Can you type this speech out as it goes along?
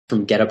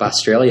from Get Up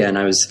Australia, and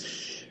I was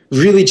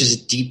really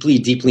just deeply,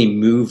 deeply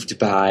moved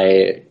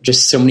by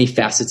just so many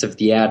facets of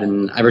the ad.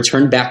 And I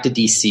returned back to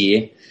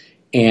DC,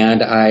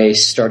 and I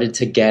started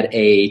to get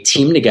a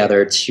team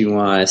together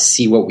to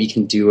see what we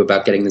can do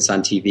about getting this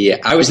on TV.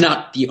 I was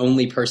not the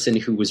only person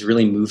who was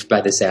really moved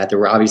by this ad. There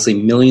were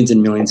obviously millions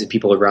and millions of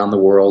people around the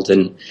world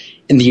and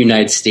in the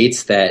United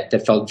States that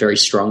felt very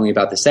strongly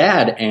about this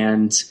ad,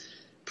 and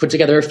put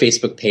together a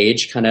Facebook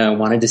page, kind of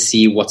wanted to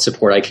see what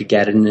support I could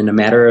get. And in a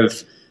matter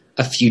of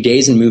a few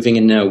days and moving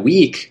in a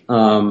week,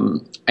 I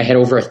had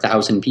over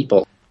 1,000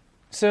 people.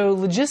 So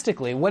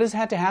logistically, what has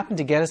had to happen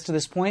to get us to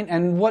this point,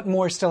 and what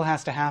more still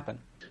has to happen?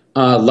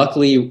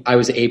 Luckily, I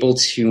was able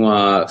to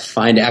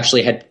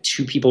actually had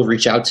two people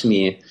reach out to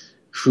me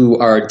who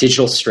are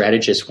digital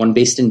strategists, one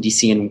based in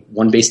DC and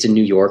one based in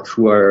New York,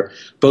 who are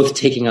both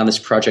taking on this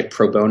project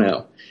pro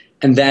bono.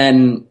 And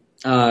then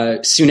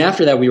soon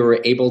after that, we were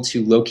able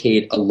to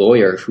locate a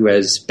lawyer who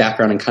has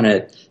background in kind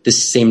of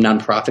this same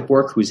nonprofit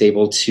work, who's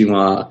able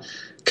to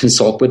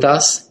consult with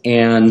us.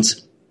 And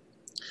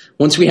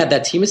once we had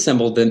that team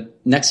assembled, the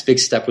next big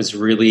step was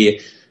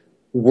really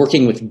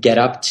working with Get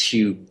Up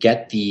to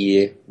get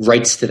the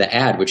rights to the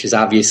ad, which is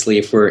obviously,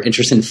 if we're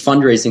interested in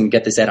fundraising to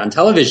get this ad on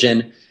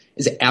television,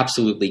 is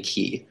absolutely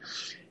key.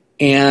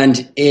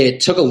 And it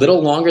took a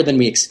little longer than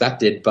we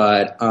expected,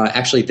 but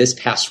actually this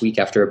past week,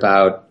 after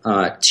about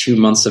 2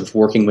 months of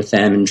working with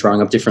them and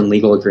drawing up different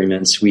legal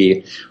agreements,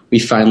 we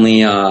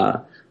finally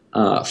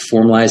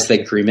formalized the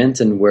agreement,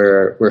 and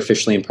we're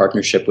officially in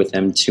partnership with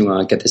them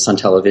to get this on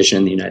television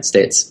in the United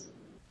States.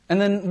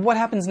 And then what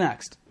happens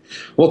next?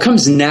 What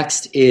comes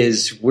next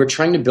is we're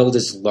trying to build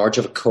as large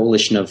of a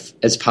coalition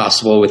as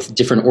possible with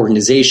different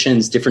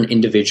organizations, different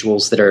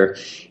individuals that are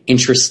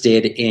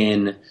interested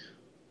in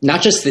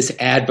not just this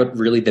ad, but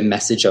really the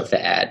message of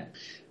the ad.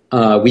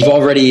 We've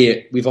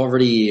already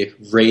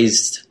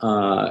raised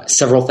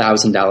several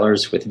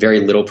 $1,000s with very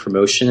little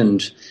promotion,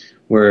 and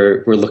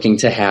we're looking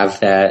to have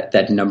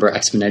that number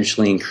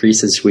exponentially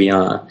increase as we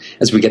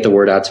get the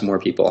word out to more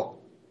people.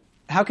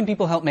 How can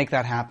people help make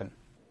that happen?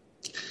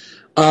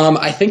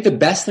 I think the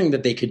best thing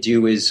that they could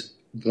do is,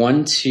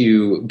 one,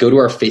 to go to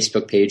our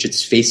Facebook page.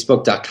 It's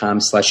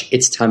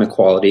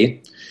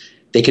facebook.com/itstimeequality.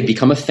 They could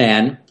become a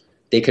fan.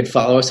 They could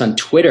follow us on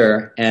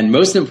Twitter. And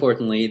most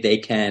importantly, they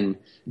can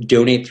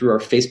donate through our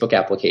Facebook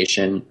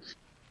application.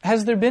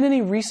 Has there been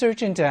any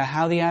research into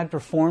how the ad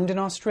performed in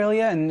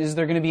Australia? And is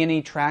there going to be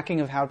any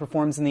tracking of how it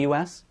performs in the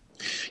U.S.?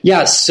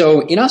 Yeah,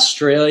 so in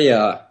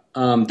Australia,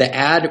 the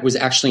ad was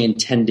actually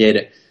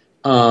intended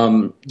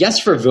yes,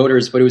 for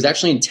voters, but it was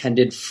actually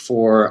intended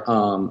for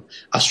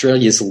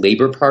Australia's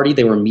Labour Party.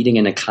 They were meeting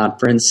in a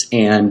conference,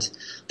 and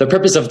the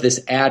purpose of this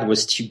ad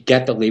was to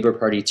get the Labour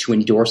Party to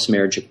endorse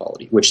marriage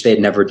equality, which they had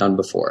never done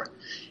before.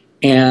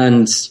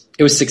 And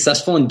it was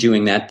successful in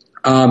doing that.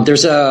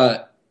 There's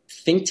a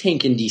think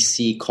tank in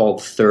DC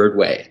called Third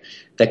Way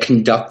that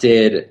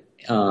conducted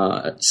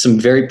some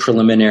very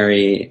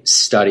preliminary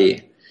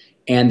study,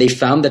 and they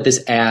found that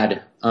this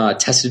ad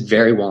tested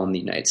very well in the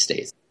United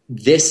States.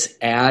 This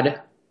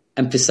ad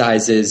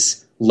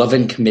emphasizes love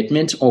and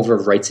commitment over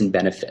rights and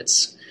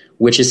benefits,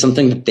 which is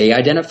something that they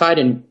identified,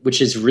 and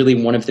which is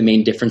really one of the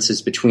main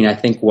differences between, I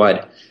think,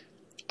 what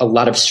a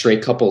lot of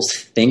straight couples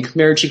think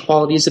marriage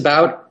equality is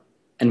about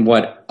and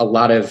what a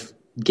lot of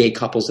gay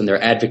couples and their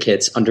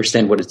advocates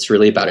understand what it's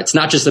really about. It's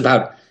not just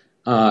about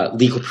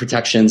legal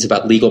protections,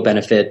 about legal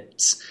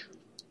benefits.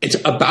 It's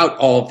about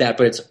all of that,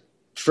 but it's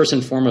first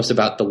and foremost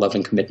about the love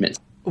and commitment.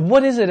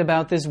 What is it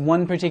about this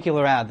one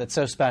particular ad that's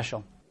so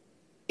special?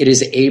 It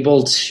is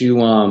able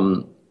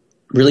to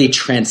really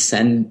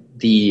transcend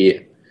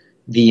the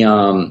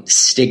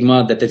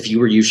stigma that the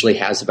viewer usually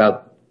has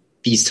about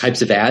these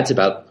types of ads,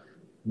 about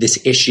this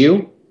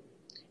issue,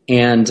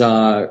 and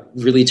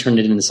really turn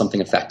it into something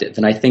effective.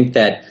 And I think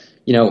that,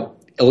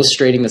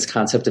 illustrating this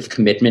concept of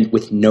commitment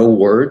with no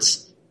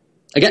words,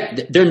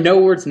 again, there are no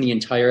words in the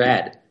entire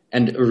ad,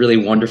 and a really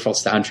wonderful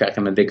soundtrack.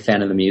 I'm a big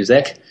fan of the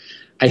music.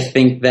 I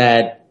think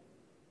that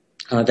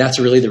that's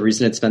really the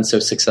reason it's been so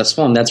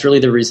successful, and that's really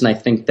the reason I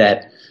think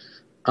that